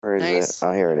is Nice. it?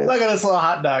 Oh, here it is. Look at this little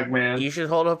hot dog, man. You should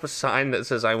hold up a sign that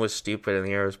says I was stupid and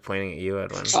the arrow's pointing at you,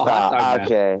 Edwin. Oh, hot dog,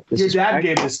 man. Okay. Your dad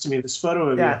gave this to me, this photo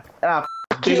of Yeah. you.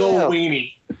 Big old you.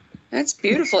 weenie. That's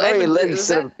beautiful. Very Edwin, lit, was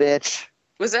son of a bitch.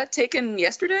 that taken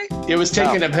yesterday? It was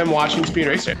taken of him watching Speed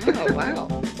Racer. Oh,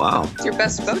 wow. Wow. It's your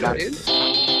best photo, dude.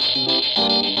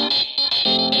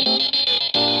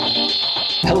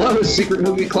 Hello, Secret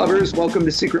Movie Clubbers. Welcome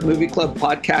to Secret Movie Club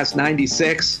Podcast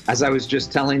 96. As I was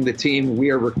just telling the team, we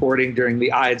are recording during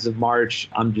the Ides of March.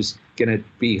 I'm just going to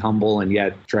be humble and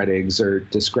yet try to exert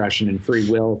discretion and free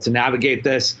will to navigate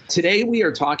this. Today, we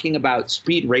are talking about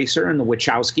Speed Racer and the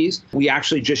Wachowskis. We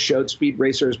actually just showed Speed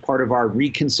Racer as part of our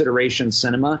Reconsideration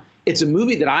Cinema. It's a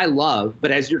movie that I love,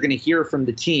 but as you're going to hear from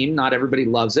the team, not everybody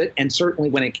loves it. And certainly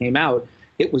when it came out,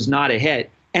 it was not a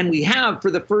hit. And we have,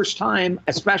 for the first time,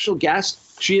 a special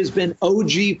guest. She has been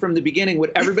OG from the beginning.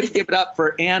 Would everybody give it up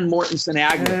for Ann Mortensen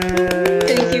Agnew?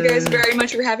 Thank you guys very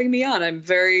much for having me on. I'm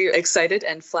very excited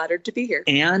and flattered to be here.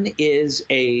 Ann is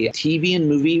a TV and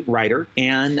movie writer.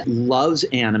 Ann loves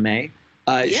anime.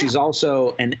 She's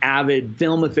also an avid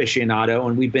film aficionado,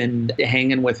 and we've been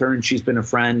hanging with her, and she's been a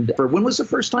friend. When was the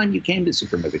first time you came to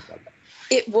Secret Movie Club?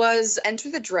 It was Enter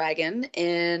the Dragon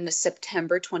in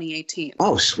September 2018.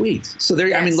 Oh, sweet. So there,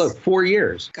 Yes. I mean, look, 4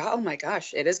 years. God, oh my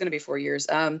gosh, it is going to be 4 years.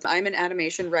 I'm an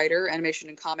animation writer, animation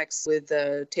and comics with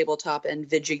tabletop and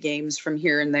Vidya games from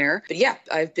here and there. But yeah,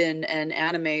 I've been an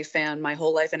anime fan my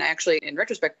whole life. And actually, in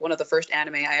retrospect, one of the first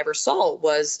anime I ever saw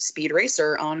was Speed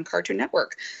Racer on Cartoon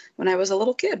Network when I was a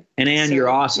little kid. And Ann, you're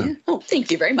awesome. Yeah. Oh,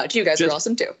 thank you very much. You guys are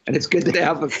awesome too. And it's good to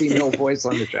have a female voice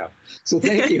on the show. So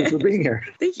thank you for being here.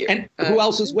 Thank you. And who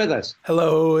else is with us?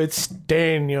 Hello, it's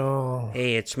Daniel.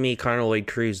 Hey, it's me, Carnal Lloyd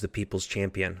Cruz, the people's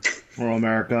champion. Hello,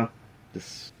 America.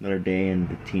 Just another day in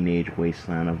the teenage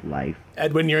wasteland of life.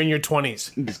 Edwin, you're in your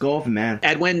 20s. Just go with it, man.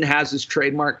 Edwin has his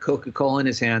trademark Coca-Cola in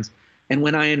his hands. And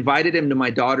when I invited him to my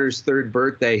daughter's 3rd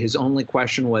birthday, his only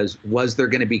question was there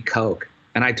going to be Coke?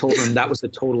 And I told him that was a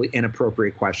totally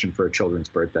inappropriate question for a children's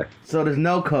birthday. So there's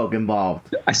no Coke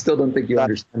involved. I still don't think you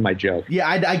understand my joke. Yeah,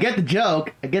 I get the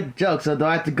joke. So do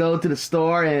I have to go to the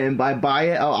store and buy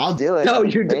it? Oh, I'll Do it. No,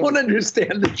 you don't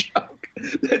understand the joke.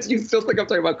 You still think I'm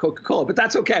talking about Coca-Cola, but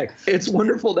that's okay. It's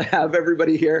wonderful to have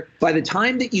everybody here. By the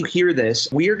time that you hear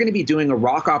this, we are going to be doing a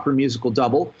rock opera musical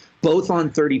double, both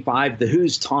on 35, The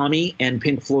Who's Tommy and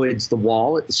Pink Floyd's The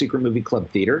Wall at the Secret Movie Club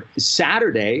Theater.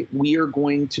 Saturday, we are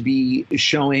going to be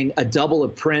showing a double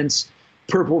of Prince.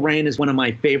 Purple Rain is one of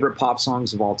my favorite pop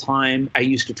songs of all time. I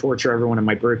used to torture everyone on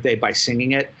my birthday by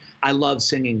singing it. I love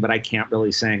singing, but I can't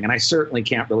really sing. And I certainly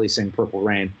can't really sing Purple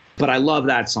Rain. But I love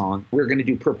that song. We're going to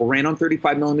do Purple Rain on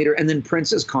 35mm, and then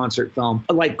Prince's concert film,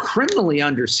 like criminally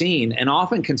underseen and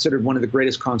often considered one of the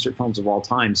greatest concert films of all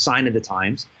time, Sign of the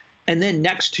Times. And then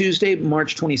next Tuesday,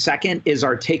 March 22nd, is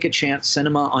our Take a Chance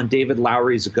Cinema on David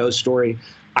Lowery's A Ghost Story.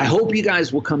 I hope you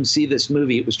guys will come see this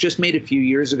movie. It was just made a few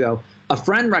years ago. A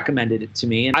friend recommended it to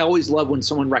me, and I always love when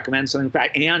someone recommends something. In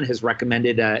fact, Anne has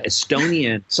recommended an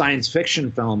Estonian science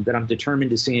fiction film that I'm determined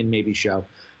to see and maybe show.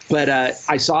 But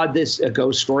I saw this A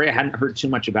Ghost Story. I hadn't heard too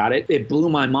much about it. It blew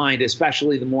my mind,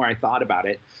 especially the more I thought about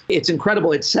it. It's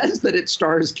incredible. It says that it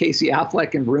stars Casey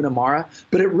Affleck and Bruna Mara,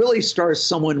 but it really stars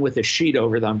someone with a sheet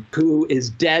over them who is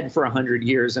dead for 100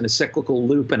 years in a cyclical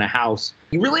loop in a house.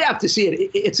 You really have to see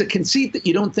it. It's a conceit that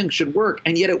you don't think should work,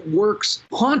 and yet it works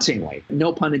hauntingly.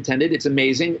 No pun intended. It's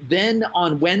amazing. Then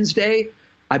on Wednesday,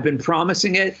 I've been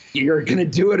promising it. You're going to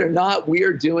do it or not. We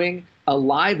are doing a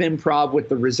live improv with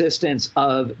the Resistance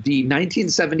of the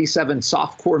 1977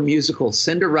 softcore musical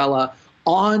Cinderella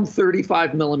on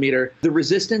 35mm. The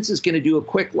Resistance is going to do a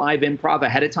quick live improv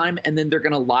ahead of time, and then they're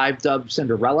going to live dub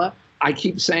Cinderella. I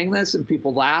keep saying this and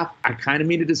people laugh. I kind of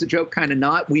mean it as a joke, kind of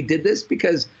not. We did this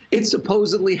because it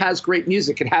supposedly has great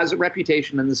music. It has a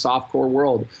reputation in the softcore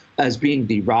world as being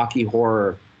the Rocky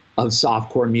Horror of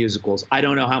softcore musicals. I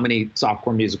don't know how many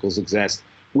softcore musicals exist.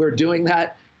 We're doing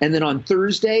that. And then on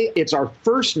Thursday, it's our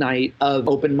first night of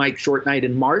open mic short night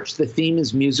in March. The theme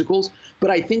is musicals. But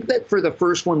I think that for the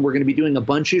first one, we're going to be doing a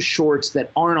bunch of shorts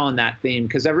that aren't on that theme,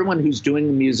 because everyone who's doing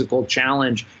the musical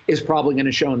challenge is probably going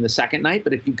to show in the second night.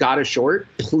 But if you got a short,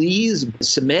 please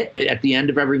submit. At the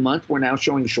end of every month, we're now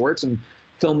showing shorts, and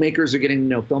filmmakers are getting to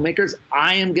know filmmakers.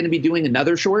 I am going to be doing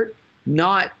another short,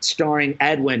 not starring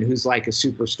Edwin, who's like a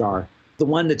superstar. The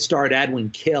one that starred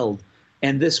Edwin killed.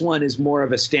 And this one is more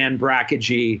of a Stan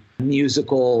Brakhage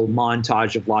musical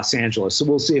montage of Los Angeles. So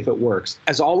we'll see if it works.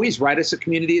 As always, write us at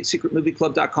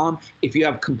community@secretmovieclub.com. If you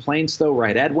have complaints, though,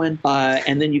 write Edwin.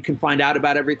 And then you can find out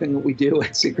about everything that we do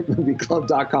at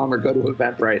secretmovieclub.com or go to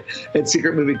Eventbrite at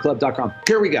secretmovieclub.com.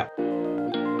 Here we go.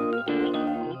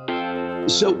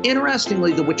 So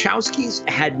interestingly, the Wachowskis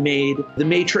had made the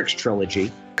Matrix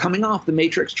trilogy. Coming off the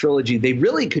Matrix trilogy, they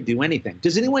really could do anything.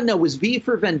 Does anyone know, was V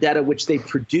for Vendetta, which they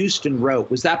produced and wrote,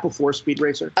 was that before Speed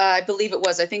Racer? I believe it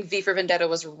was. I think V for Vendetta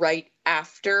was right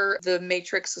after the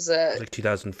Matrix. Was like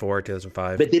 2004,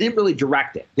 2005. But they didn't really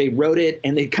direct it. They wrote it,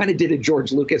 and they kind of did a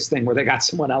George Lucas thing where they got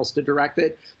someone else to direct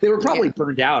it. They were probably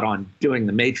burned out on doing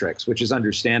the Matrix, which is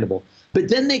understandable. But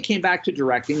then they came back to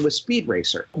directing with Speed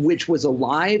Racer, which was a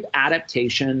live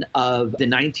adaptation of the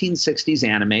 1960s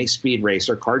anime Speed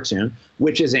Racer cartoon,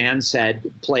 which, as Anne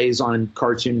said, plays on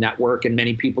Cartoon Network, and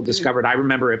many people discovered. I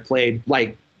remember it played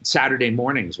like Saturday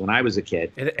mornings when I was a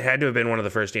kid. It had to have been one of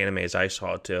the first animes I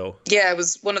saw, too. Yeah, it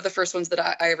was one of the first ones that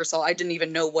I ever saw. I didn't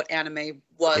even know what anime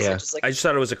was. Yeah. I just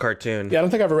thought it was a cartoon. Yeah, I don't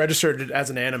think I ever registered it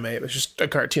as an anime. It was just a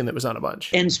cartoon that was on a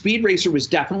bunch. And Speed Racer was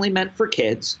definitely meant for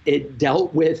kids. It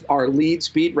dealt with our lead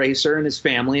Speed Racer and his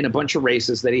family and a bunch of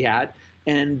races that he had,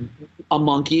 and a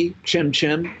monkey, Chim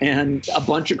Chim, and a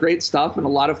bunch of great stuff and a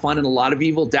lot of fun and a lot of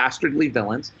evil, dastardly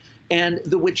villains. And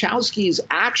the Wachowskis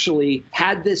actually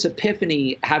had this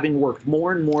epiphany, having worked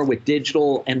more and more with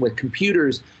digital and with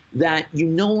computers, that you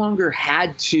no longer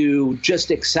had to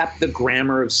just accept the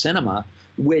grammar of cinema,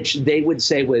 which they would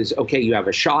say was, okay, you have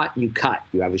a shot, you cut.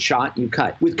 You have a shot, you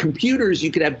cut. With computers,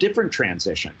 you could have different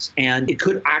transitions, and it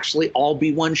could actually all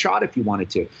be one shot if you wanted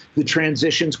to. The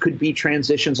transitions could be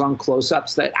transitions on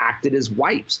close-ups that acted as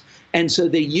wipes. And so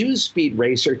they used Speed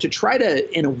Racer to try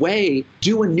to, in a way,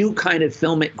 do a new kind of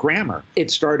filmic grammar. It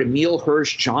starred Emile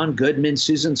Hirsch, John Goodman,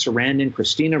 Susan Sarandon,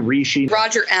 Christina Ricci.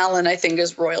 Roger Allen, I think,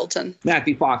 is Royalton.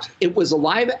 Matthew Fox. It was a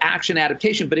live-action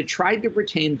adaptation, but it tried to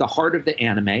retain the heart of the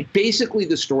anime. Basically,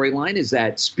 the storyline is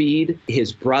that Speed,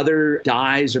 his brother,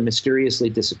 dies or mysteriously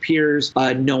disappears.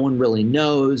 No one really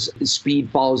knows. Speed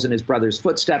follows in his brother's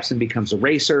footsteps and becomes a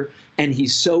racer. And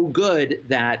he's so good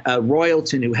that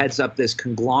Royalton, who heads up this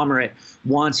conglomerate,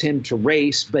 wants him to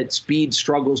race, but Speed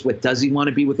struggles with, does he want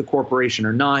to be with the corporation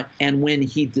or not? And when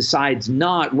he decides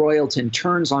not, Royalton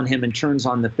turns on him and turns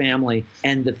on the family,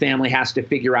 and the family has to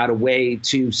figure out a way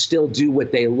to still do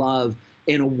what they love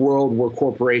in a world where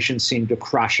corporations seem to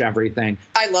crush everything.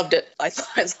 I loved it. I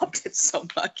loved it so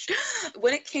much.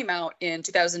 When it came out in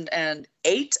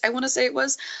 2008, I want to say it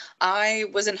was, I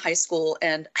was in high school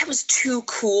and I was too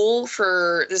cool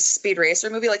for this Speed Racer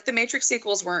movie. Like, the Matrix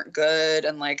sequels weren't good,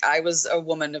 and like, I was a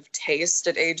woman of taste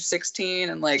at age 16,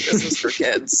 and like, this was for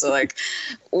kids. So like,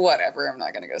 whatever, I'm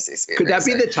not going to go see Speed Could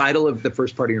Racer. that be the title of the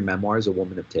first part of your memoirs, A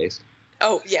Woman of Taste?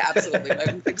 Oh, yeah,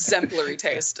 absolutely. Exemplary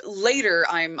taste. Later,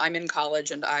 I'm in college,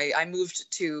 and I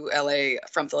moved to LA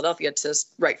from Philadelphia to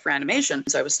write for animation.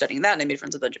 So I was studying that, and I made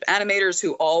friends with a bunch of animators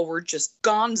who all were just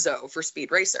gonzo for Speed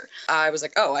Racer. I was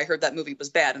like, oh, I heard that movie was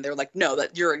bad. And they were like, no,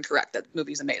 that you're incorrect. That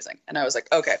movie's amazing. And I was like,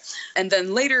 okay. And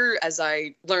then later, as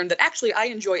I learned that actually I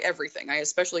enjoy everything, I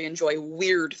especially enjoy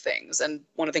weird things. And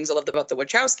one of the things I loved about the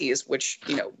Wachowskis, which,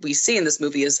 you know, we see in this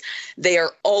movie, is they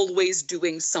are always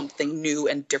doing something new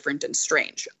and different and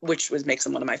strange, which makes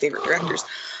him one of my favorite directors.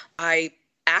 I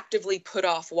actively put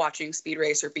off watching Speed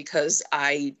Racer because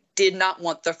I did not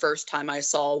want the first time I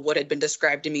saw what had been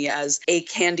described to me as a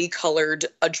candy-colored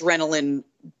adrenaline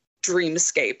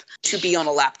dreamscape to be on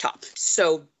a laptop.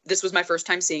 So this was my first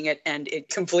time seeing it, and it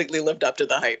completely lived up to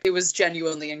the hype. It was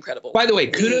genuinely incredible. By the way,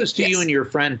 kudos to you and your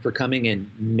friend for coming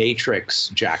in Matrix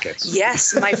jackets.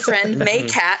 Yes, my friend May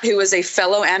Cat, who is a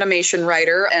fellow animation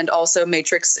writer and also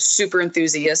Matrix super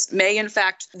enthusiast. May, in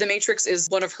fact, The Matrix is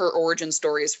one of her origin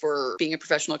stories for being a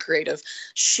professional creative.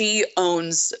 She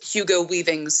owns Hugo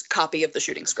Weaving's copy of the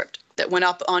shooting script that went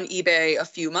up on eBay a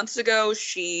few months ago.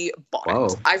 She bought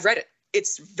it. I've read it.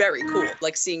 It's very cool,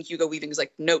 like seeing Hugo Weaving's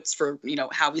like notes for, you know,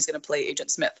 how he's going to play Agent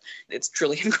Smith. It's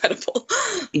truly incredible.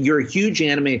 You're a huge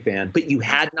anime fan, but you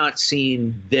had not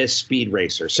seen this Speed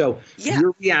Racer. So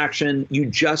your reaction, you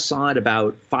just saw it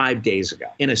about 5 days ago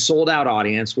in a sold out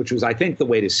audience, which was, I think, the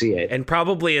way to see it. And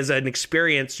probably as an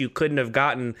experience you couldn't have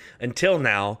gotten until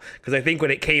now, because I think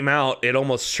when it came out, it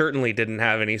almost certainly didn't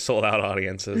have any sold out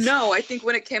audiences. No, I think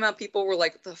when it came out, people were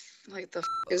like, the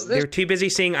is this? They're too busy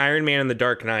seeing Iron Man and The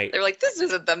Dark Knight. They're like, this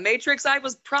isn't The Matrix. I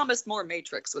was promised more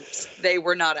Matrix, which they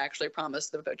were not actually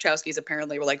promised. The Wachowskis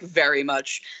apparently were like, very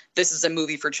much, this is a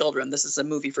movie for children. This is a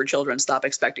movie for children. Stop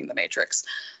expecting The Matrix.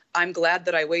 I'm glad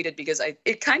that I waited because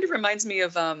it kind of reminds me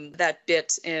of that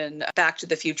bit in Back to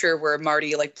the Future where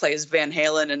Marty like plays Van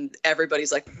Halen and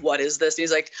everybody's like, what is this? And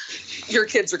he's like, your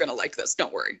kids are going to like this.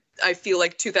 Don't worry. I feel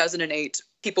like 2008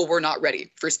 people were not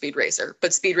ready for Speed Racer,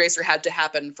 but Speed Racer had to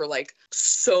happen for like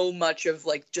so much of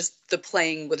like just the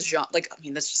playing with genre. Like, I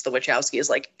mean, that's just the Wachowskis.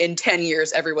 Like in 10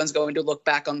 years, everyone's going to look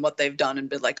back on what they've done and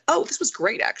be like, oh, this was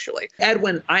great, actually.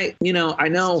 Edwin, I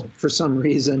know for some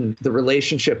reason the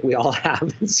relationship we all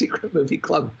have in Secret Movie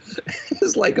Club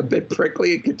is like a bit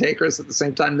prickly and cantankerous at the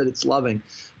same time that it's loving.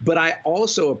 But I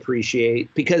also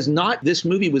appreciate, because this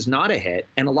movie was not a hit,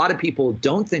 and a lot of people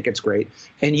don't think it's great.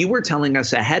 And you were telling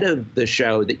us ahead of the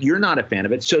show that you're not a fan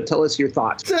of it. So tell us your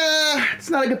thoughts. It's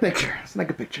not a good picture. It's not a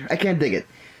good picture. I can't dig it.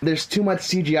 There's too much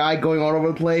CGI going all over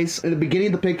the place. In the beginning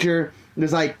of the picture,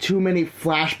 there's like too many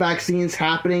flashback scenes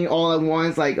happening all at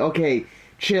once. Like, okay,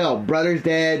 chill. Brother's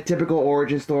dead. Typical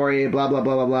origin story. Blah, blah,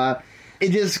 blah, blah, blah. It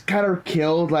just kind of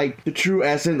killed like the true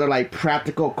essence of like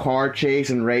practical car chase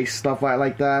and race stuff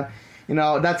like that. You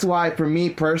know, that's why for me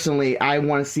personally, I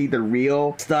want to see the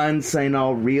real stunts,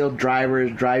 real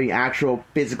drivers driving actual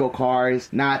physical cars,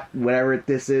 not whatever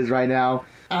this is right now.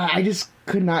 I just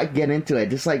could not get into it.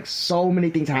 Just like so many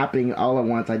things happening all at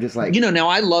once. I just like... now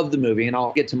I love the movie and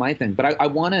I'll get to my thing, but I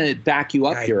want to back you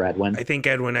up here, Edwin. I think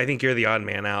you're the odd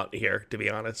man out here, to be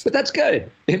honest. But that's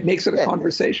good. It makes it a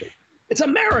conversation. It's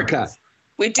America.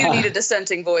 We do need a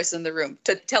dissenting voice in the room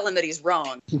to tell him that he's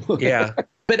wrong. Yeah.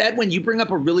 But Edwin, you bring up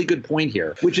a really good point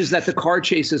here, which is that the car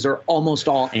chases are almost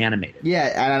all animated. Yeah,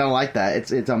 and I don't like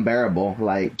that. It's unbearable.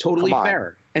 Like, totally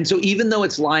fair. And so even though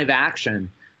it's live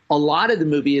action, a lot of the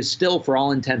movie is still, for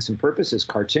all intents and purposes,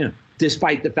 cartoon,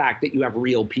 despite the fact that you have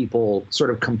real people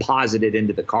sort of composited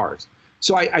into the cars.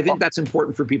 So I think that's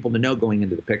important for people to know going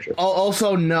into the picture.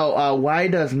 Also, why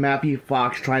does Matthew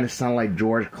Fox trying to sound like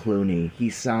George Clooney?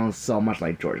 He sounds so much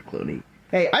like George Clooney.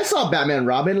 Hey, I saw Batman and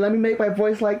Robin. Let me make my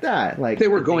voice like that. Like they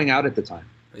were going out at the time.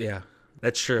 Yeah,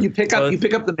 that's true. You pick up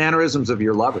the mannerisms of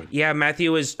your lover. Yeah,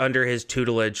 Matthew was under his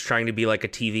tutelage trying to be like a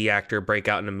TV actor, break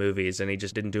out into movies, and he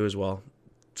just didn't do as well.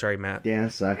 Sorry, Matt. Yeah,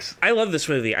 it sucks. I love this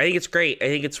movie. I think it's great. I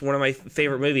think it's one of my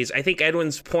favorite movies. I think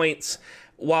Edwin's points,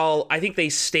 while I think they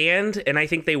stand and I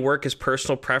think they work as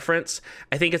personal preference,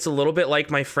 I think it's a little bit like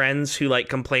my friends who like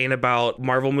complain about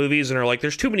Marvel movies and are like,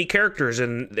 there's too many characters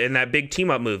in that big team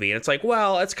up movie. And it's like,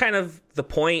 well, that's kind of the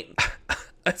point.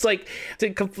 It's like to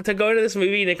go into this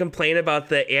movie and to complain about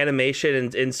the animation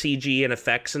and CG and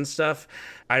effects and stuff.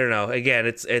 I don't know. Again,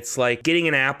 it's like getting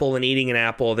an apple and eating an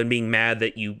apple, then being mad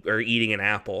that you are eating an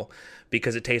apple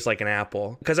because it tastes like an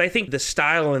apple. Because I think the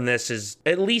style in this is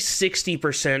at least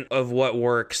 60% of what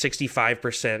works,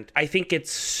 65%. I think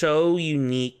it's so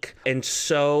unique and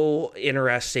so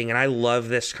interesting, and I love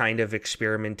this kind of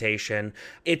experimentation.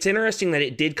 It's interesting that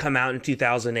it did come out in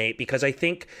 2008 because I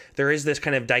think there is this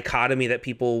kind of dichotomy that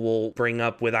people will bring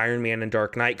up with Iron Man and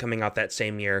Dark Knight coming out that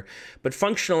same year. But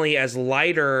functionally, as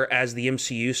lighter as the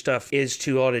MCU stuff is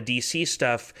to all the DC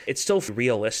stuff, it's still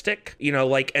realistic.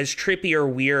 Like as trippy or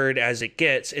weird as it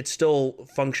gets, it still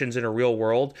functions in a real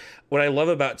world. What I love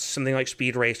about something like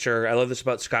Speed Racer, I love this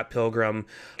about Scott Pilgrim.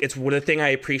 It's one of the thing I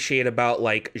appreciate about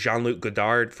like Jean-Luc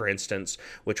Godard, for instance,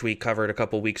 which we covered a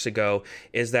couple weeks ago,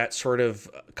 is that sort of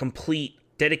complete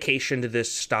dedication to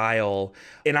this style.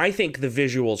 And I think the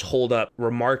visuals hold up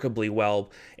remarkably well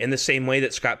in the same way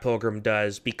that Scott Pilgrim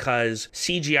does, because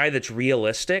CGI that's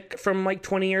realistic from like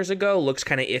 20 years ago looks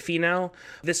kind of iffy now.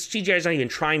 This CGI is not even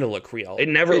trying to look real. It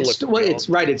never looked real. It's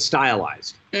right. It's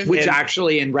stylized. Which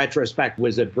actually, in retrospect,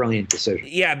 was a brilliant decision.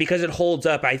 Yeah, because it holds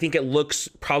up. I think it looks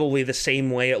probably the same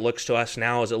way it looks to us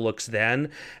now as it looks then,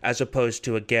 as opposed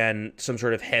to, again, some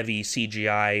sort of heavy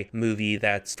CGI movie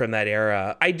that's from that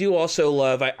era. I do also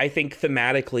love, I think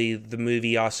thematically, the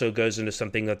movie also goes into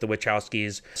something that the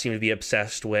Wachowskis seem to be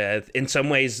obsessed with. In some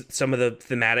ways, some of the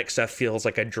thematic stuff feels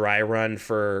like a dry run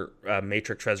for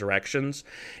Matrix Resurrections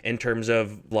in terms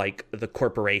of like the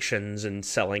corporations and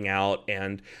selling out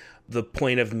and the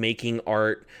point of making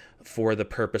art for the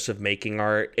purpose of making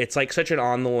art. It's like such an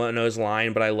on-the-nose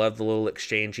line, but I love the little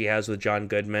exchange he has with John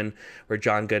Goodman, where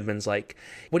John Goodman's like,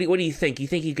 what do you think? You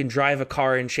think you can drive a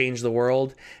car and change the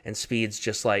world? And Speed's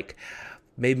just like,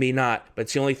 maybe not, but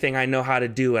it's the only thing I know how to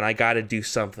do, and I got to do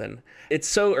something. It's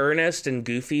so earnest and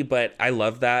goofy, but I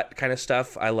love that kind of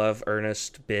stuff. I love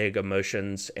earnest, big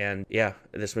emotions, and yeah,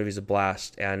 this movie's a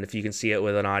blast. And if you can see it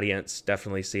with an audience,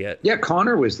 definitely see it. Yeah,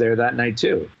 Connor was there that night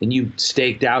too, and you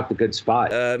staked out the good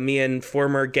spot. Me and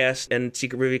former guest and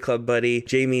Secret Movie Club buddy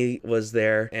Jamie was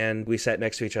there, and we sat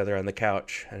next to each other on the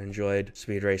couch and enjoyed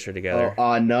Speed Racer together.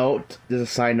 Note, just a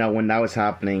side note, when that was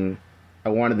happening, I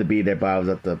wanted to be there, but I was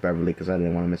at the Beverly because I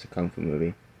didn't want to miss a Kung Fu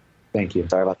movie. Thank you.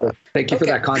 Sorry about that. Thank you for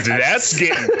that context. That's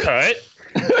getting cut.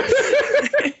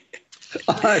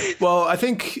 Well, I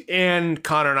think Anne,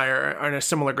 Connor, and I are on a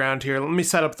similar ground here. Let me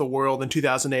set up the world. In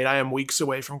 2008, I am weeks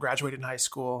away from graduating high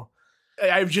school.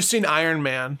 I've just seen Iron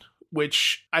Man,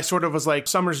 which I sort of was like,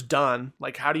 summer's done.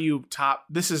 Like, how do you top?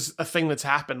 This is a thing that's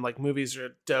happened. Like, movies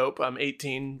are dope. I'm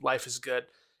 18. Life is good.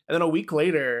 And then a week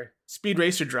later, Speed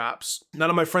Racer drops. None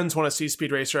of my friends want to see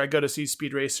Speed Racer. I go to see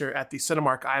Speed Racer at the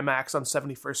Cinemark IMAX on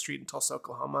 71st Street in Tulsa,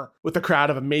 Oklahoma, with a crowd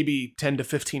of maybe 10 to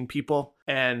 15 people,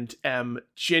 and am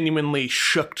genuinely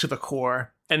shook to the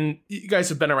core. And you guys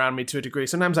have been around me to a degree.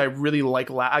 Sometimes I really like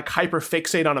hyper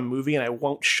fixate on a movie, and I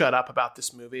won't shut up about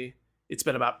this movie. It's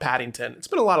been about Paddington. It's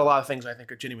been a lot of things I think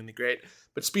are genuinely great.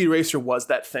 But Speed Racer was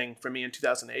that thing for me in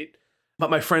 2008. But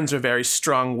my friends are very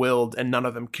strong-willed, and none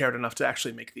of them cared enough to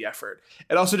actually make the effort.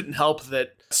 It also didn't help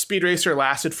that Speed Racer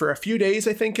lasted for a few days,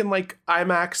 I think, in like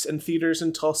IMAX and theaters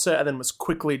in Tulsa, and then was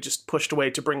quickly just pushed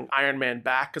away to bring Iron Man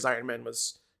back, because Iron Man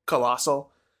was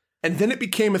colossal. And then it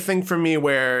became a thing for me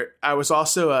where I was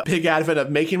also a big advocate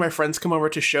of making my friends come over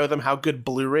to show them how good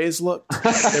Blu-rays looked.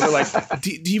 They were like,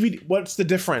 DVD, what's the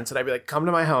difference? And I'd be like, come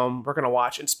to my home, we're going to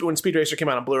watch. And when Speed Racer came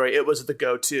out on Blu-ray, it was the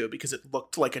go-to because it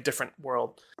looked like a different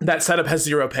world. That setup has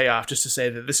zero payoff, just to say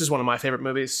that this is one of my favorite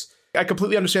movies. I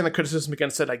completely understand the criticism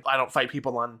against it. I don't fight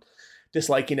people on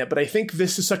disliking it, but I think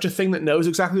this is such a thing that knows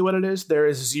exactly what it is. There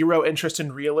is zero interest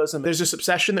in realism. There's this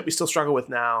obsession that we still struggle with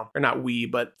now, or not we,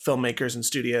 but filmmakers and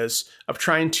studios, of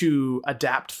trying to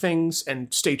adapt things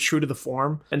and stay true to the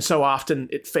form. And so often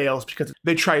it fails because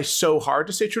they try so hard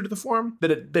to stay true to the form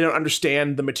that they don't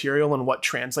understand the material and what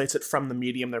translates it from the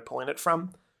medium they're pulling it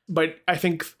from. But I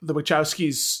think the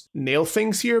Wachowskis nail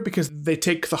things here because they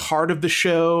take the heart of the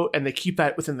show and they keep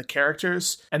that within the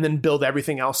characters and then build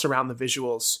everything else around the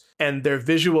visuals. And their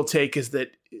visual take is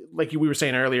that, like we were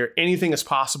saying earlier, anything is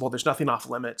possible. There's nothing off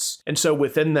limits. And so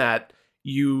within that,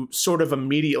 you sort of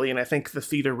immediately, and I think the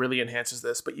theater really enhances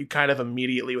this, but you kind of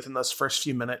immediately within those first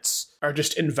few minutes are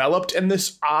just enveloped in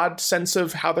this odd sense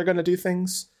of how they're going to do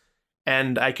things.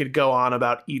 And I could go on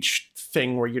about each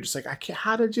thing where you're just like,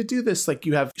 how did you do this? Like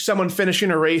you have someone finishing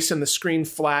a race and the screen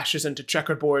flashes into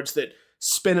checkerboards that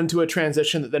spin into a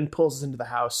transition that then pulls us into the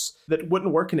house that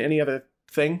wouldn't work in any other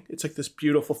thing. It's like this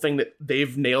beautiful thing that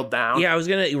they've nailed down. Yeah, I was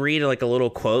going to read like a little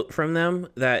quote from them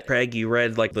that, Craig, you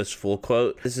read like this full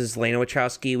quote. This is Lana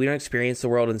Wachowski. We don't experience the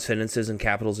world in sentences and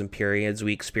capitals and periods.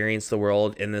 We experience the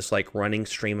world in this like running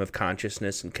stream of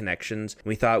consciousness and connections. And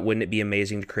we thought, wouldn't it be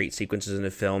amazing to create sequences in a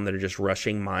film that are just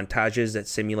rushing montages that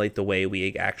simulate the way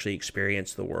we actually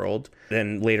experience the world?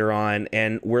 Then later on,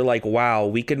 and we're like, wow,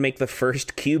 we could make the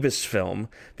first Cubist film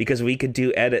because we could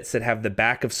do edits that have the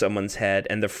back of someone's head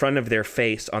and the front of their face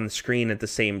on the screen at the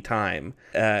same time.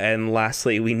 And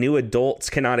lastly, we knew adults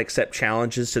cannot accept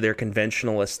challenges to their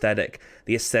conventional aesthetic,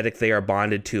 the aesthetic they are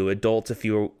bonded to. Adults, if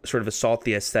you sort of assault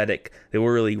the aesthetic, they will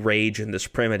really rage in this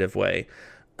primitive way.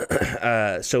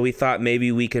 So we thought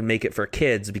maybe we could make it for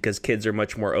kids because kids are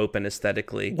much more open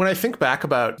aesthetically. When I think back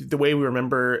about the way we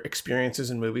remember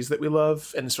experiences in movies that we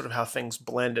love and sort of how things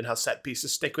blend and how set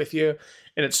pieces stick with you,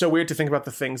 and it's so weird to think about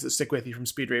the things that stick with you from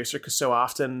Speed Racer because so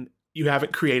often you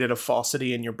haven't created a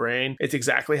falsity in your brain. It's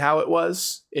exactly how it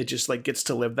was. It just like gets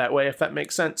to live that way, if that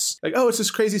makes sense. Like, oh, it's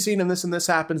this crazy scene and this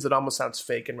happens that almost sounds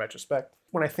fake in retrospect.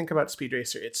 When I think about Speed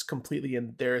Racer, it's completely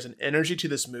there is an energy to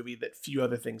this movie that few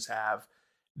other things have.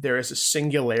 There is a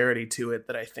singularity to it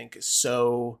that I think is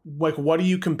so, like, what do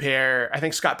you compare? I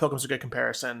think Scott Pilgrim's a good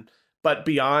comparison, but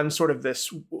beyond sort of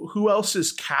this, who else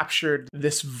has captured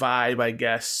this vibe, I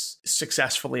guess,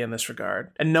 successfully in this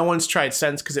regard? And no one's tried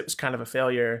since because it was kind of a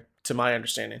failure, to my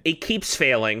understanding. It keeps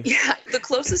failing. Yeah, the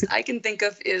closest I can think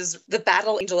of is the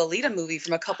Battle Angel Alita movie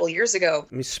from a couple years ago.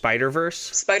 I mean, Spider-Verse?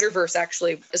 Spider-Verse,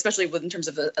 actually, especially in terms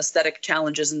of aesthetic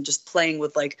challenges and just playing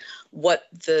with like what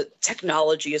the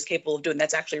technology is capable of doing.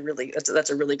 That's actually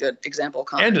that's a really good example.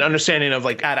 Colin. And an understanding of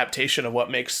like adaptation of what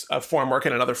makes a form work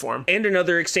in another form. And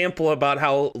another example about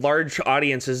how large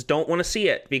audiences don't want to see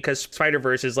it because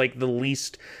Spider-Verse is like the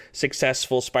least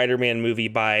successful Spider-Man movie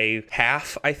by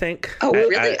half, I think. Oh,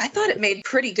 really? I thought it made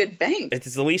pretty good bank.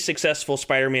 It's the least successful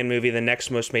Spider-Man movie. The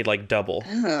next most made like double.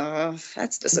 Oh,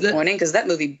 that's disappointing because that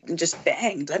movie just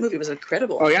banged. That movie was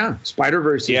incredible. Oh, yeah.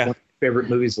 Spider-Verse is one of my favorite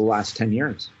movies of the last 10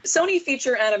 years. Sony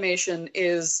feature animation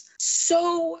is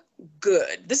so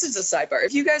good. This is a sidebar.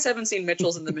 If you guys haven't seen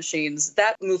Mitchells and the Machines,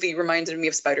 that movie reminded me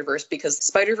of Spider-Verse because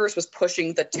Spider-Verse was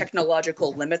pushing the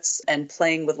technological limits and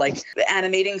playing with like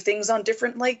animating things on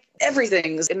different like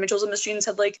everything. And Mitchells and Machines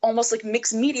had like almost like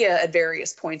mixed media at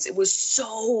various points. It was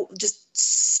so just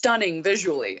stunning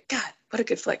visually. God, What a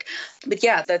good flick. But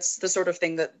yeah, that's the sort of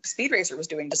thing that Speed Racer was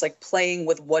doing, just like playing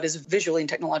with what is visually and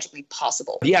technologically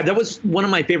possible. Yeah, that was one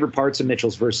of my favorite parts of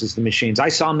Mitchell's versus the Machines. I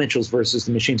saw Mitchell's versus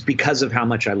the Machines because of how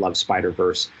much I love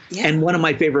Spider-Verse. Yeah. And one of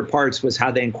my favorite parts was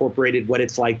how they incorporated what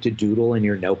it's like to doodle in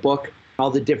your notebook.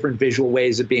 All the different visual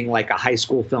ways of being like a high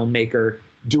school filmmaker,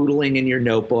 doodling in your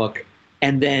notebook,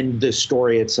 and then the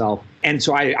story itself. And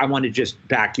so I want to just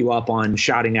back you up on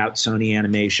shouting out Sony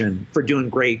Animation for doing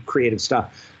great creative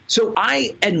stuff. So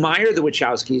I admire the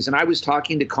Wachowskis, and I was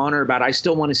talking to Connor about I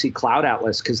still want to see Cloud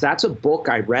Atlas because that's a book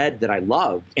I read that I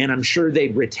loved, and I'm sure they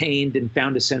retained and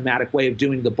found a cinematic way of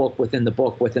doing the book within the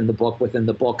book within the book within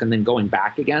the book and then going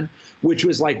back again, which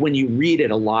was like when you read it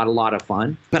a lot of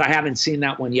fun. But I haven't seen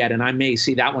that one yet, and I may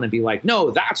see that one and be like, no,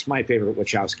 that's my favorite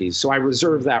Wachowskis. So I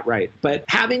reserve that right. But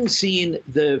having seen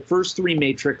the first 3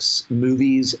 Matrix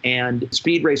movies and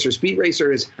Speed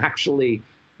Racer is actually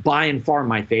by and far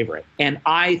my favorite. And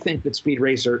I think that Speed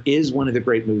Racer is one of the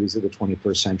great movies of the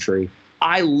 21st century.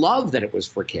 I love that it was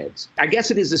for kids. I guess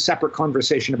it is a separate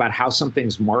conversation about how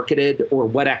something's marketed or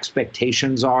what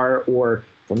expectations are, or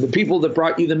from the people that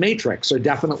brought you The Matrix. So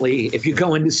definitely, if you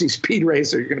go in to see Speed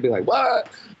Racer, you're going to be like, what?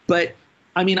 But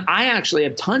I mean, I actually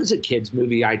have tons of kids'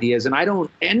 movie ideas, and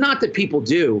and not that people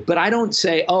do, but I don't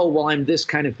say, oh, well, I'm this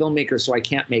kind of filmmaker, so I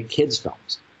can't make kids'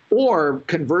 films. Or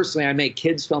conversely, I make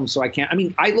kids films so I can't. I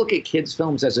mean, I look at kids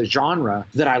films as a genre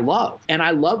that I love. And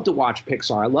I love to watch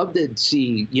Pixar. I love to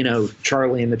see,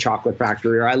 Charlie and the Chocolate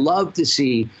Factory, or I love to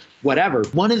see whatever.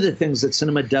 One of the things that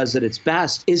cinema does at its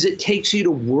best is it takes you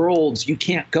to worlds you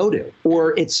can't go to,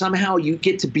 or it's somehow you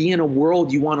get to be in a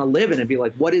world you want to live in and be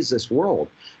like, what is this world?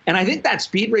 And I think that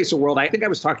Speed Racer world, I think I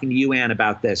was talking to you, Ann,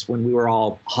 about this when we were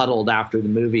all huddled after the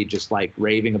movie, just like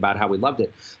raving about how we loved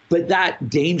it. But that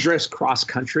dangerous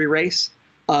cross-country race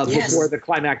before the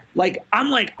climax, I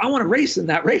want to race in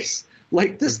that race.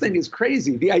 Like, this thing is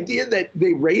crazy. The idea that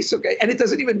they race, okay, and it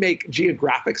doesn't even make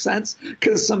geographic sense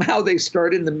because somehow they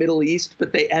start in the Middle East,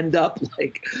 but they end up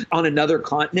like on another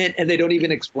continent and they don't even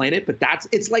explain it. But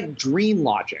it's like dream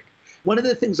logic. One of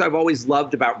the things I've always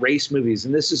loved about race movies,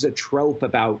 and this is a trope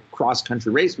about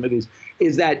cross-country race movies,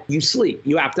 is that you sleep.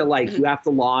 You have to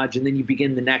lodge, and then you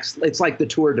begin the next. It's like the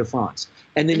Tour de France,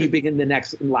 and then you begin the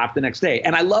next lap the next day.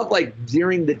 And I love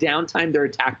during the downtime they're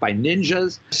attacked by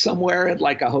ninjas somewhere at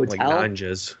a hotel. Like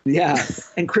ninjas. Yeah,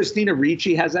 and Christina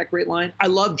Ricci has that great line. I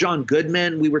love John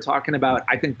Goodman. We were talking about.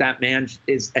 I think that man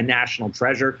is a national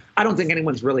treasure. I don't think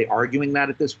anyone's really arguing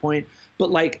that at this point.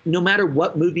 But no matter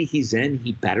what movie he's in,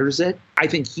 he betters it. I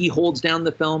think he holds down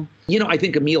the film. I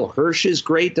think Emile Hirsch is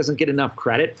great, doesn't get enough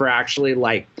credit for actually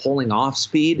pulling off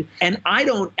Speed. And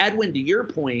Edwin, to your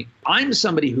point, I'm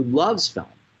somebody who loves film.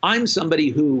 I'm somebody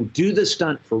who do the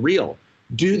stunt for real,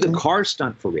 do the car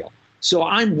stunt for real. So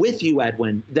I'm with you,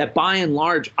 Edwin, that by and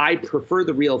large, I prefer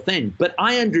the real thing. But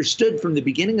I understood from the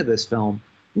beginning of this film,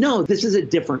 no, this is a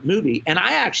different movie. And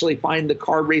I actually find the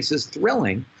car races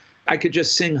thrilling. I could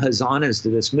just sing hosannas to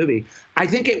this movie. I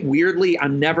think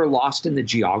I'm never lost in the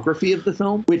geography of the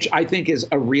film, which I think is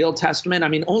a real testament. I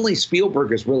mean, only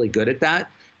Spielberg is really good at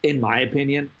that, in my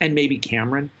opinion, and maybe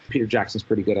Cameron. Peter Jackson's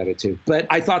pretty good at it too. But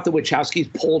I thought the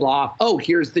Wachowskis pulled off,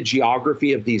 here's the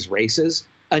geography of these races,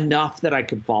 enough that I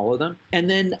could follow them.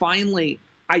 And then finally,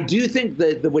 I do think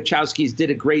that the Wachowskis did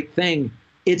a great thing.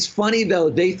 It's funny, though,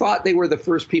 they thought they were the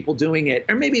first people doing it,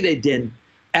 or maybe they didn't.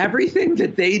 Everything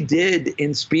that they did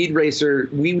in Speed Racer,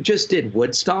 we just did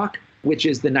Woodstock, which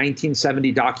is the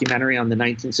 1970 documentary on the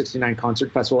 1969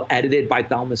 concert festival, edited by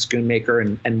Thelma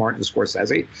Schoonmaker and Martin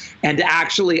Scorsese. And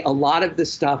actually, a lot of the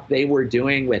stuff they were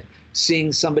doing with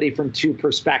seeing somebody from 2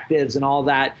 perspectives and all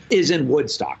that is in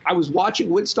Woodstock. I was watching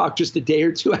Woodstock just a day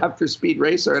or 2 after Speed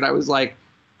Racer, and I was like,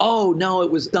 oh, no,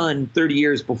 it was done 30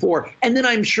 years before. And then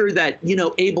I'm sure that,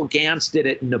 Abel Gance did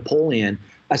it in Napoleon,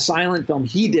 a silent film.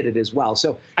 He did it as well.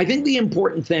 So I think the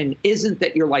important thing isn't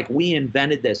that you're like, we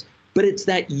invented this, but it's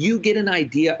that you get an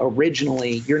idea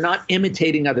originally. You're not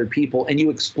imitating other people, and you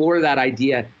explore that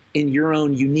idea in your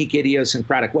own unique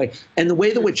idiosyncratic way. And the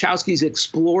way the Wachowskis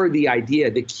explore the idea,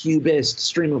 the cubist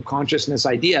stream of consciousness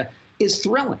idea, is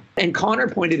thrilling. And Connor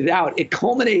pointed it out. It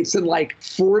culminates in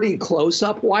 40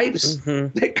 close-up wipes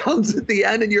that comes at the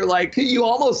end, and you're like, you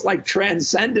almost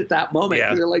transcend at that moment.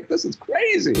 Yeah. You're like, this is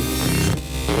crazy.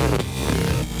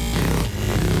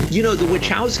 The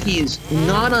Wachowskis,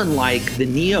 not unlike the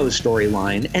Neo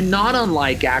storyline, and not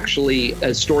unlike actually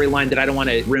a storyline that I don't want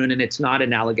to ruin, and it's not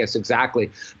analogous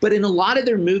exactly, but in a lot of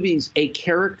their movies, a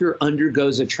character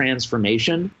undergoes a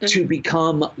transformation to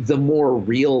become the more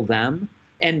real them.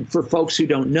 And for folks who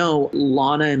don't know,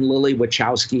 Lana and Lily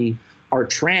Wachowski are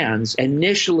trans.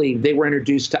 Initially, they were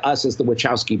introduced to us as the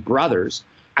Wachowski brothers.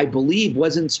 I believe,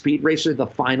 wasn't Speed Racer the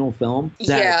final film?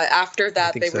 Yeah, after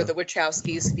that, they so. were the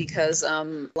Wachowskis because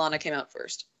Lana came out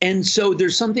first. And so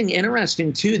there's something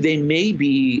interesting, too. They may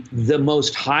be the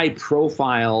most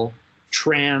high-profile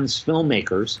trans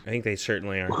filmmakers I think they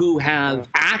certainly are. who have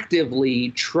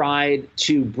actively tried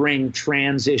to bring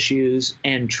trans issues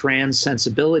and trans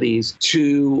sensibilities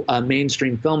to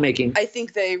mainstream filmmaking. I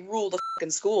think they rule the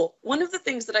fucking school. One of the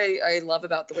things that I love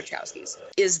about the Wachowskis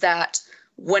is that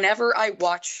whenever I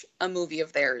watch a movie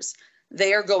of theirs,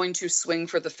 they are going to swing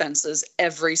for the fences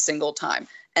every single time.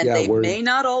 And Yeah, they word. may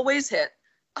not always hit.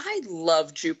 I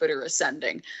love Jupiter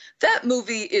Ascending. That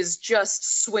movie is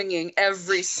just swinging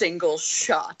every single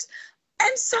shot.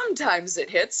 And sometimes it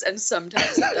hits and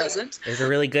sometimes it doesn't. There's a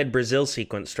really good Brazil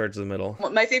sequence towards the middle.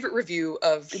 My favorite review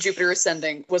of Jupiter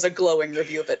Ascending was a glowing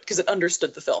review of it because it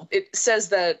understood the film. It says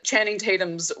that Channing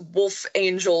Tatum's wolf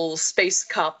angel space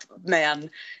cop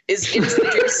man is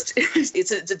introduced.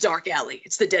 It's a dark alley.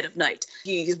 It's the dead of night.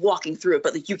 He's walking through it,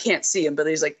 but like you can't see him, but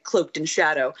he's like cloaked in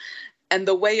shadow. And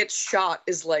the way it's shot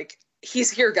is like, he's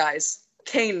here, guys.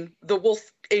 Kane, the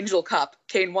wolf angel cop,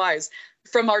 Kane Wise.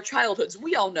 From our childhoods,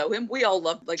 we all know him. We all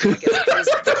love, like,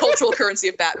 the cultural currency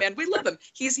of Batman. We love him.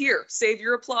 He's here. Save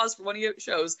your applause for one of your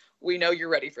shows. We know you're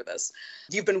ready for this.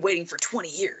 You've been waiting for 20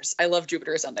 years. I love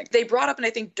Jupiter Ascending. They brought up, and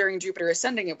I think during Jupiter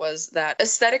Ascending, it was that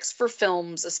aesthetics for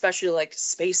films, especially like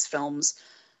space films,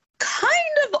 kind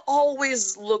of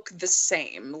always look the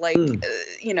same. Like,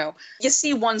 you know, you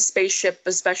see one spaceship,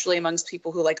 especially amongst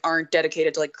people who like aren't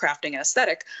dedicated to like crafting an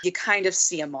aesthetic, you kind of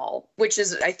see them all, which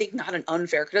is, I think, not an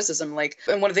unfair criticism. Like,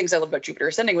 and one of the things I love about Jupiter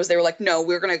Ascending was they were like, no,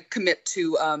 we're going to commit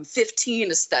to 15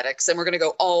 aesthetics and we're going to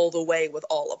go all the way with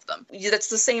all of them. That's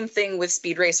the same thing with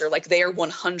Speed Racer. Like, they are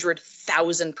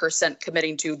 100,000%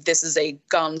 committing to this is a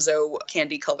gonzo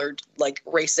candy colored like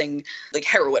racing like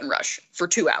heroin rush for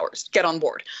 2 hours. Get on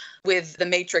board. With The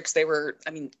Matrix, they were,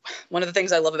 I mean, one of the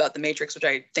things I love about The Matrix, which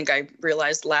I think I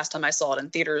realized last time I saw it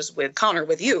in theaters with Connor,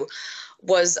 with you,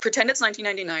 was pretend it's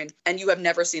 1999 and you have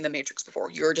never seen The Matrix before.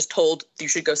 You're just told you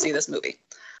should go see this movie.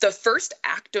 The first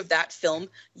act of that film,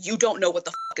 you don't know what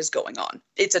the fuck is going on.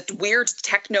 It's a weird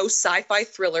techno sci-fi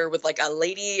thriller with like a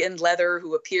lady in leather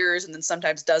who appears and then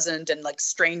sometimes doesn't, and like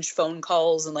strange phone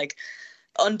calls, and like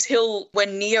until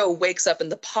when Neo wakes up in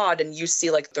the pod and you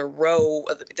see like the row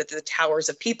of the towers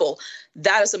of people,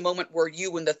 that is a moment where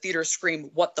you in the theater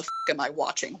scream, what the fuck am I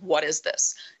watching? What is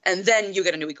this? And then you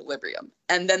get a new equilibrium.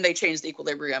 And then they change the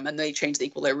equilibrium and they change the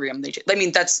equilibrium. I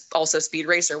mean, that's also Speed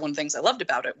Racer. One of the things I loved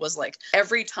about it was like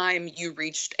every time you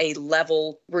reached a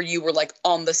level where you were like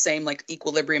on the same like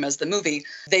equilibrium as the movie,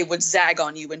 they would zag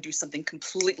on you and do something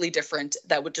completely different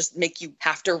that would just make you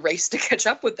have to race to catch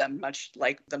up with them, much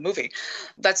like the movie.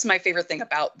 That's my favorite thing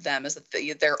about them, is that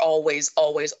they're always,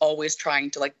 always, always trying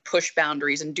to like push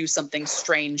boundaries and do something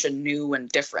strange and new and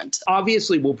different.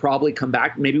 Obviously, we'll probably come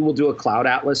back. Maybe we'll do a Cloud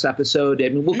Atlas episode. I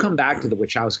mean, we'll come back to the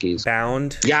Wachowskis.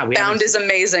 Bound. Yeah, Bound is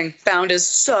amazing. Bound is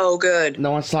so good. No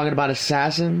one's talking about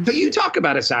Assassins. But you talk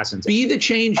about Assassins. Be the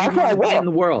change you want to be in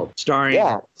the world. Starring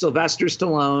Sylvester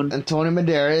Stallone. Antonio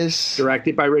Banderas.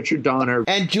 Directed by Richard Donner.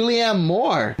 And Julianne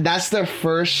Moore. That's their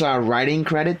first writing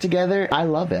credit together. I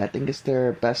love it. I think it's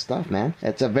their best stuff, man.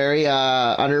 It's a very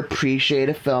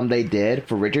underappreciated film they did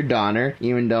for Richard Donner,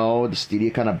 even though the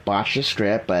studio kind of botched the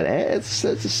script, but it's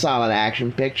a solid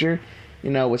action picture. You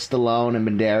know, with Stallone and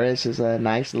Banderas. Is a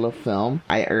nice little film.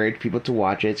 I urge people to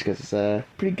watch it because it's a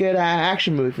pretty good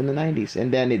action movie from the 90s.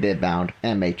 And then they did Bound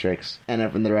and Matrix. And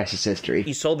then the rest is history.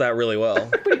 You sold that really well.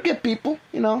 Pretty good, people,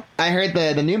 you know. I heard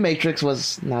the new Matrix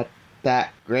was not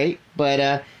that great,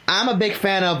 but I'm a big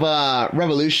fan of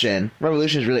Revolution.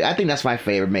 Revolution is really, I think that's my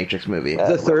favorite Matrix movie.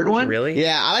 The third one? Really?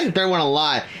 Yeah, I like the third one a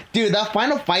lot. Dude, that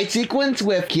final fight sequence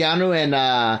with Keanu and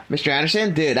Mr.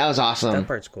 Anderson, dude, that was awesome. That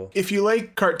part's cool. If you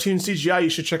like cartoon CGI, you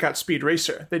should check out Speed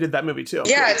Racer. They did that movie too.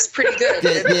 Yeah, it's pretty good.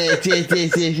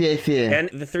 And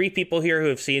the three people here who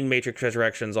have seen Matrix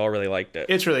Resurrections all really liked it.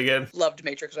 It's really good. Loved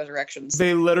Matrix Resurrections.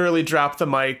 They literally dropped the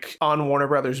mic on Warner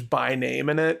Brothers by name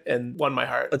in it and won my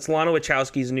heart. It's Lana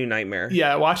Wachowski's new nightmare.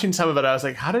 Yeah, watching some of it, I was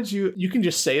like, how did you can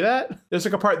just say that? There's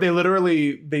like a part,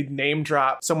 they name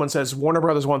drop. Someone says, Warner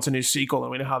Brothers wants a new sequel,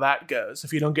 and we know how that goes.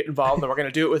 If you don't get involved, then we're going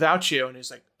to do it without you. And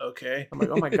he's like, okay. I'm like,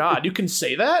 oh my God, you can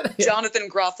say that? Jonathan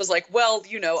Groff was like, well,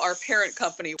 you know, our parent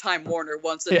company, Time Warner,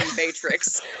 wants a new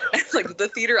Matrix. And like the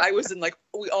theater I was in, like,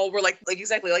 we all were like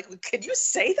exactly, like, can you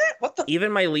say that? What the?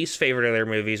 Even my least favorite of their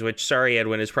movies, which, sorry,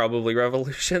 Edwin, is probably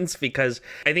Revolutions, because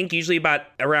I think usually about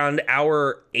around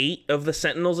hour 8 of the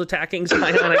Sentinels attacking Zion,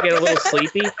 I get a little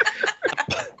sleepy.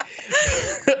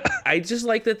 I just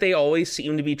like that they always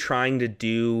seem to be trying to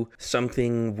do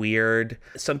something weird,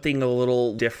 something a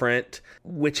little different,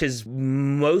 which has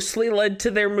mostly led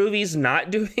to their movies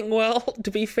not doing well,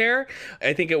 to be fair.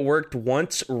 I think it worked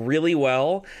once really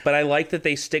well, but I like that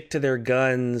they stick to their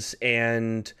guns,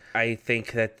 and I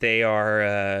think that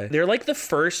they're like the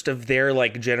first of their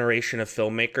like generation of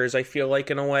filmmakers, I feel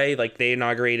like, in a way. Like they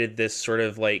inaugurated this sort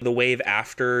of like the wave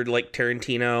after like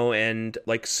Tarantino and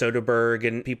like Soderbergh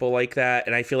and people like that.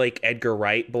 And I feel like Edgar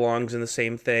Wright belongs in the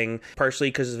same thing, partially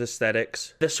because of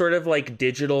aesthetics. The sort of like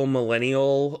digital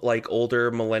millennial, like older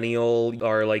millennial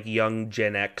or like young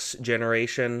Gen X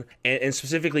generation, and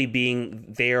specifically being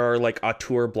they are like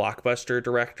auteur blockbuster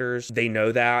directors. They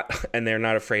know that and they're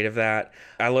not afraid of that.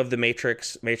 I love The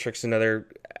Matrix. Matrix, another,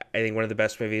 I think, one of the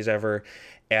best movies ever.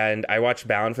 And I watched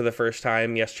Bound for the first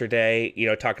time yesterday,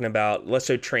 talking about less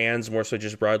so trans, more so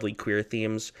just broadly queer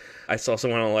themes. I saw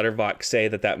someone on Letterboxd say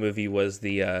that movie was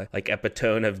the like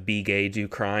epitome of be gay, do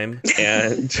crime.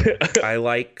 And I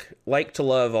like to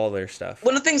love all their stuff.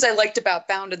 One of the things I liked about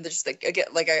Bound, and just like, again,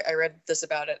 like I read this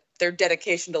about it, their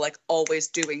dedication to like always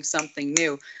doing something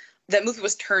new. That movie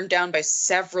was turned down by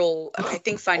several, I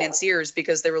think, financiers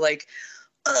because they were like,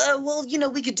 well,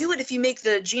 we could do it if you make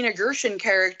the Gina Gershon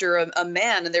character a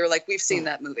man. And they were like, we've seen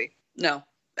that movie. No.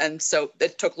 And so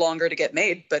it took longer to get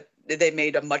made, but they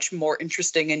made a much more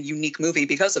interesting and unique movie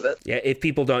because of it. Yeah, if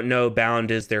people don't know,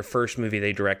 Bound is their first movie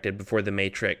they directed before The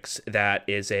Matrix. That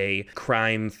is a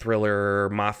crime thriller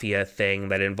mafia thing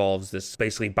that involves this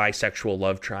basically bisexual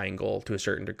love triangle to a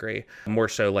certain degree, more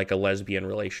so like a lesbian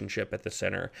relationship at the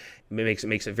center. It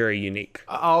makes it very unique.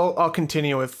 I'll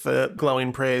continue with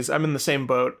glowing praise. I'm in the same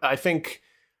boat. I think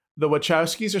the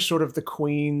Wachowskis are sort of the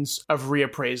queens of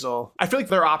reappraisal. I feel like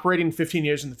they're operating 15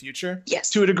 years in the future. Yes.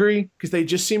 To a degree, because they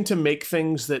just seem to make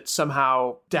things that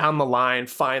somehow down the line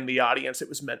find the audience it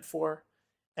was meant for.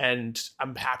 And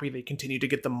I'm happy they continue to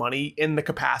get the money in the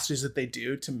capacities that they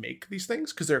do to make these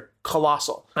things, because they're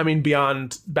colossal. I mean,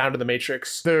 beyond Bound to the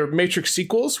Matrix, their Matrix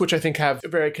sequels, which I think have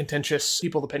very contentious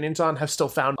people's opinions on, have still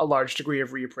found a large degree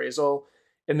of reappraisal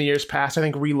in the years past. I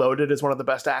think Reloaded is one of the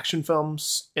best action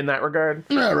films in that regard.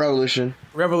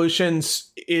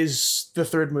 Revolutions is the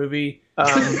third movie.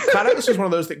 Kind of, this was one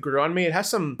of those that grew on me. It has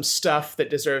some stuff that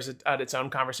deserves its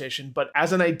own conversation, but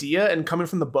as an idea and coming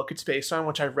from the book it's based on,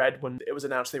 which I read when it was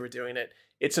announced they were doing it,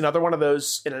 it's another one of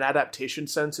those, in an adaptation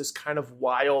sense, is kind of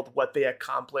wild what they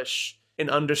accomplish in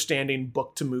understanding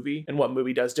book to movie and what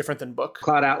movie does different than book.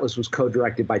 Cloud Atlas was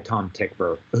co-directed by Tom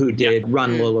Tykwer, who did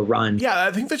Run Lola Run. Yeah,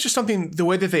 I think that's just something, the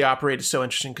way that they operate is so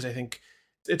interesting, because I think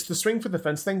it's the swing for the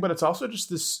fence thing, but it's also just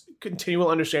this continual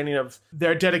understanding of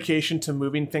their dedication to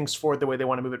moving things forward the way they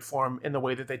want to move it forward, in the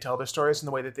way that they tell their stories and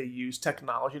the way that they use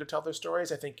technology to tell their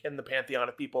stories. I think in the pantheon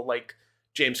of people like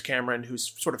James Cameron,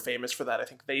 who's sort of famous for that, I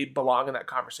think they belong in that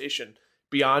conversation.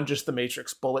 Beyond just the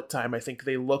Matrix bullet time, I think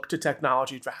they look to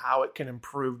technology for how it can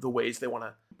improve the ways they want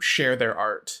to share their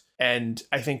art. And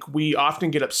I think we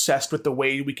often get obsessed with the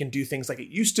way we can do things like it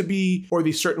used to be, or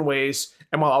these certain ways.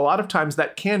 And while a lot of times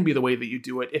that can be the way that you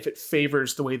do it, if it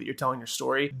favors the way that you're telling your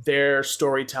story, their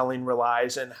storytelling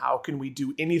relies on how can we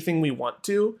do anything we want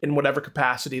to in whatever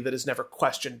capacity that is never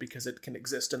questioned, because it can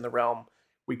exist in the realm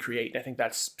we create. And I think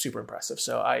that's super impressive.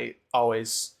 So I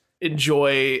always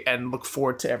enjoy and look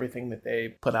forward to everything that they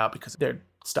put out, because their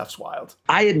stuff's wild.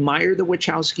 I admire the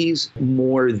Wachowskis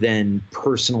more than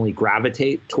personally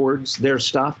gravitate towards their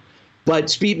stuff. But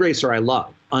Speed Racer I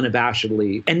love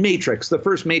unabashedly. And Matrix, the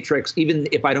first Matrix, even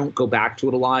if I don't go back to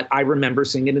it a lot, I remember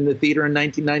seeing it in the theater in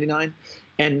 1999.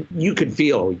 And you could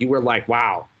feel, you were like,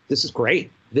 wow, this is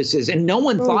great. And no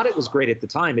one thought it was great at the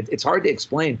time. It's hard to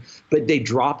explain, but they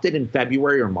dropped it in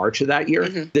February or March of that year.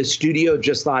 Mm-hmm. The studio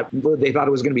just thought it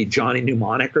was going to be Johnny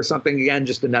Mnemonic or something again,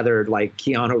 just another like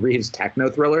Keanu Reeves techno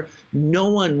thriller. No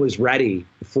one was ready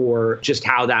for just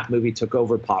how that movie took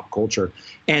over pop culture.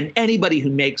 And anybody who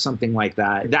makes something like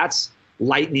that, that's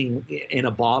lightning in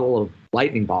a bottle of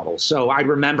lightning bottles. So I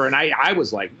remember, and I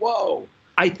was like, whoa.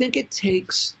 I think it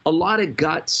takes a lot of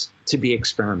guts to be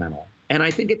experimental. And I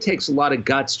think it takes a lot of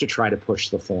guts to try to push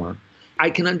the form. I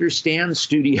can understand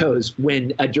studios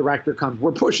when a director comes,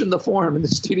 we're pushing the form, and the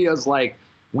studio's like,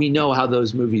 we know how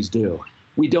those movies do.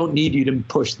 We don't need you to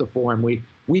push the form. We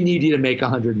need you to make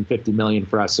 $150 million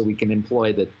for us so we can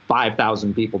employ the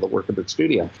 5,000 people that work at the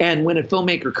studio. And when a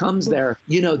filmmaker comes there,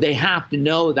 they have to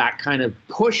know that kind of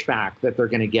pushback that they're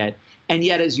going to get. And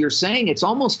yet, as you're saying, it's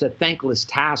almost a thankless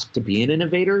task to be an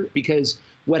innovator, because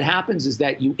what happens is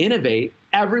that you innovate,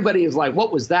 everybody is like,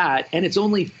 what was that? And it's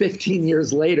only 15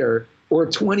 years later or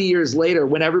 20 years later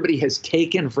when everybody has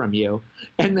taken from you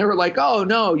and they were like, oh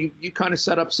no, you kind of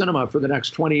set up cinema for the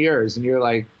next 20 years. And you're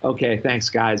like, okay, thanks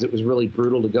guys. It was really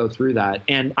brutal to go through that.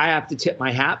 And I have to tip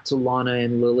my hat to Lana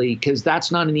and Lily, because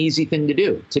that's not an easy thing to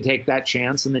do, to take that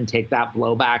chance and then take that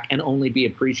blowback and only be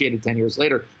appreciated 10 years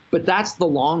later. But that's the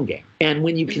long game. And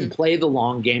when you can play the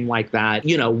long game like that,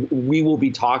 you know, we will be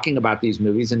talking about these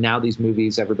movies, and now these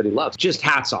movies everybody loves. Just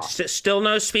hats off. Still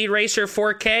no Speed Racer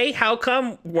 4K? How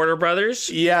come, Warner Brothers?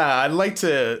 Yeah, I'd like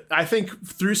to. I think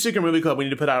through Secret Movie Club,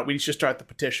 we should start the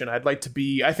petition. I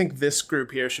think this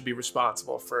group here should be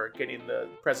responsible for getting the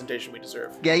presentation we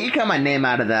deserve. Yeah, you cut my name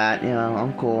out of that. You know,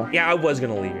 I'm cool. Yeah, I was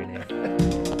going to leave your name.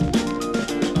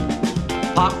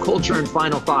 Pop culture and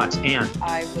final thoughts, Anne.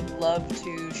 I would love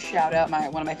to shout out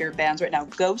one of my favorite bands right now,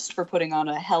 Ghost, for putting on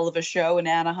a hell of a show in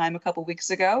Anaheim a couple weeks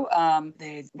ago.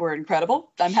 They were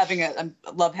incredible. I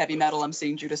love heavy metal. I'm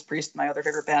seeing Judas Priest, my other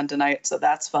favorite band, tonight, so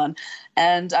that's fun.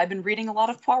 And I've been reading a lot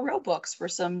of Poirot books for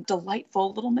some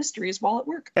delightful little mysteries while at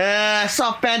work. I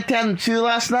saw Phantasm 2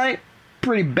 last night.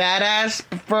 Pretty badass.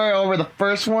 Prefer over the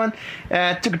first one.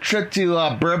 Took a trip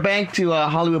to Burbank to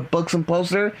Hollywood Books and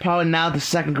Poster. Probably now the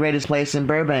second greatest place in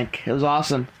Burbank. It was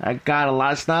awesome. I got a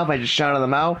lot of stuff. I just shouted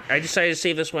them out. I decided to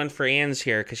save this one for Anne's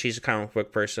here because she's a comic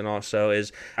book person also.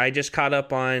 I just caught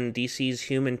up on DC's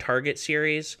Human Target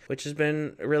series, which has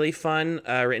been really fun.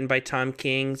 Written by Tom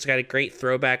King. It's got a great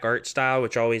throwback art style,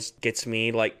 which always gets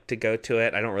me to go to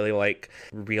it. I don't really like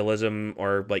realism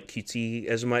or cutesy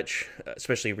as much,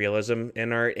 especially realism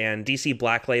in art. And DC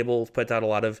Black Label put out a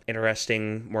lot of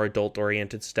interesting, more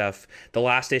adult-oriented stuff. The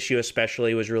last issue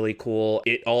especially was really cool.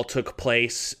 It all took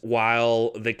place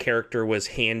while the character was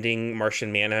handing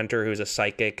Martian Manhunter, who's a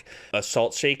psychic, a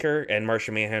salt shaker, and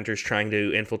Martian Manhunter's trying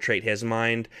to infiltrate his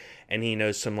mind, and he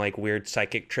knows some weird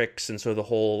psychic tricks, and so the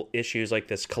whole issue is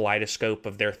this kaleidoscope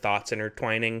of their thoughts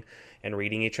intertwining and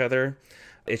reading each other.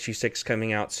 Issue 6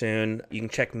 coming out soon. You can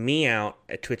check me out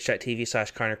at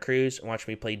twitch.tv/Connor Cruz and watch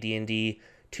me play D&D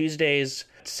Tuesdays,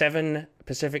 7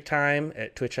 Pacific time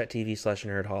at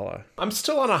twitch.tv/nerdholla. I'm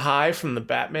still on a high from the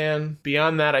Batman.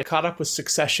 Beyond that, I caught up with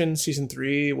Succession Season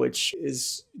 3, which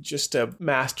is just a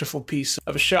masterful piece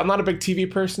of a show. I'm not a big TV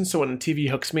person, so when TV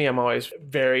hooks me, I'm always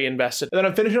very invested. And then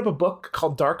I'm finishing up a book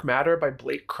called Dark Matter by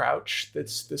Blake Crouch.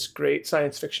 That's this great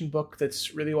science fiction book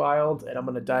that's really wild, and I'm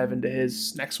going to dive into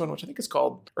his next one, which I think is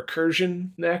called Recursion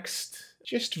next.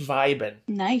 Just vibing.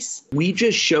 Nice. We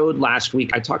just showed last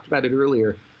week, I talked about it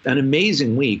earlier, an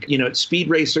amazing week. It's Speed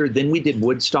Racer. Then we did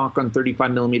Woodstock on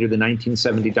 35mm, the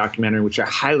 1970 documentary, which I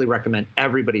highly recommend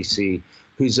everybody see,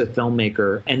 who's a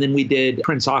filmmaker. And then we did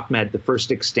Prince Ahmed, the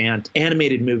first extant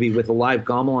animated movie with a live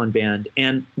gamelan band.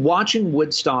 And watching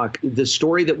Woodstock, the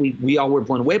story that we all were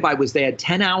blown away by was they had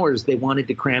 10 hours they wanted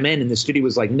to cram in, and the studio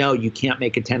was like, no, you can't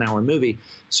make a 10-hour movie.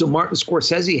 So Martin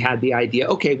Scorsese had the idea,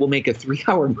 okay, we'll make a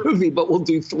 3-hour movie, but we'll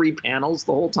do 3 panels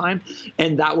the whole time.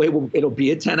 And that way it'll be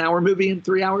a 10-hour movie in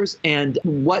 3 hours. And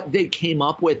what they came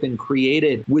up with and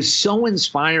created was so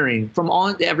inspiring. From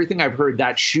everything I've heard,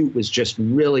 that shoot was just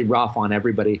really rough on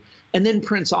everybody. And then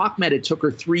Prince Ahmed, it took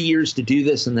her 3 years to do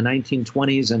this in the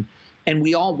 1920s. And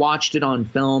we all watched it on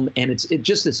film, and it's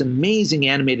just this amazing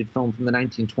animated film from the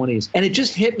 1920s. And it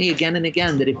just hit me again and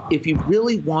again that if you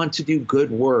really want to do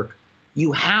good work,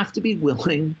 you have to be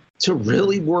willing to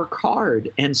really work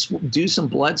hard and do some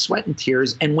blood, sweat, and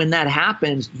tears. And when that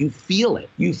happens, you feel it.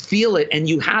 You feel it, and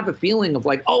you have a feeling of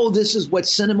oh, this is what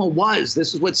cinema was.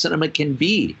 This is what cinema can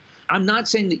be. I'm not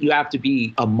saying that you have to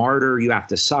be a martyr, you have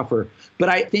to suffer, but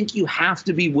I think you have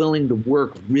to be willing to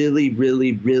work really,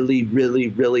 really, really, really,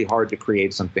 really hard to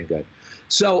create something good.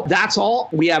 So that's all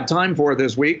we have time for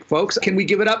this week, folks. Can we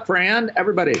give it up for Anne?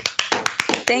 Everybody.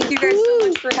 Thank you guys so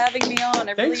much for having me on.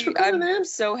 I'm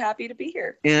so happy to be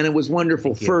here. And it was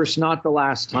wonderful. First, not the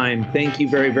last time. Thank you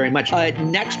very, very much.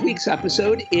 Next week's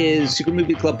episode is Secret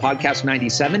Movie Club Podcast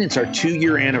 97. It's our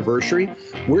 2-year anniversary.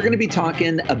 We're going to be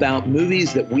talking about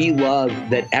movies that we love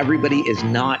that everybody is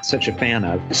not such a fan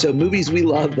of. So movies we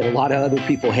love that a lot of other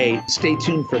people hate. Stay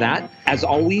tuned for that. As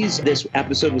always, this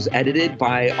episode was edited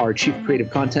by our Chief Creative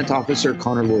Content Officer,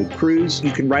 Connor Lloyd Cruz.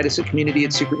 You can write us at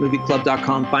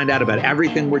community@secretmovieclub.com. Find out about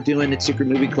everything we're doing at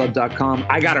secretmovieclub.com.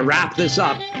 I got to wrap this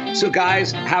up. So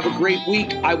guys, have a great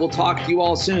week. I will talk to you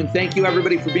all soon. Thank you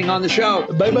everybody for being on the show.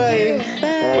 Bye-bye.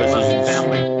 Bye.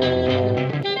 Family.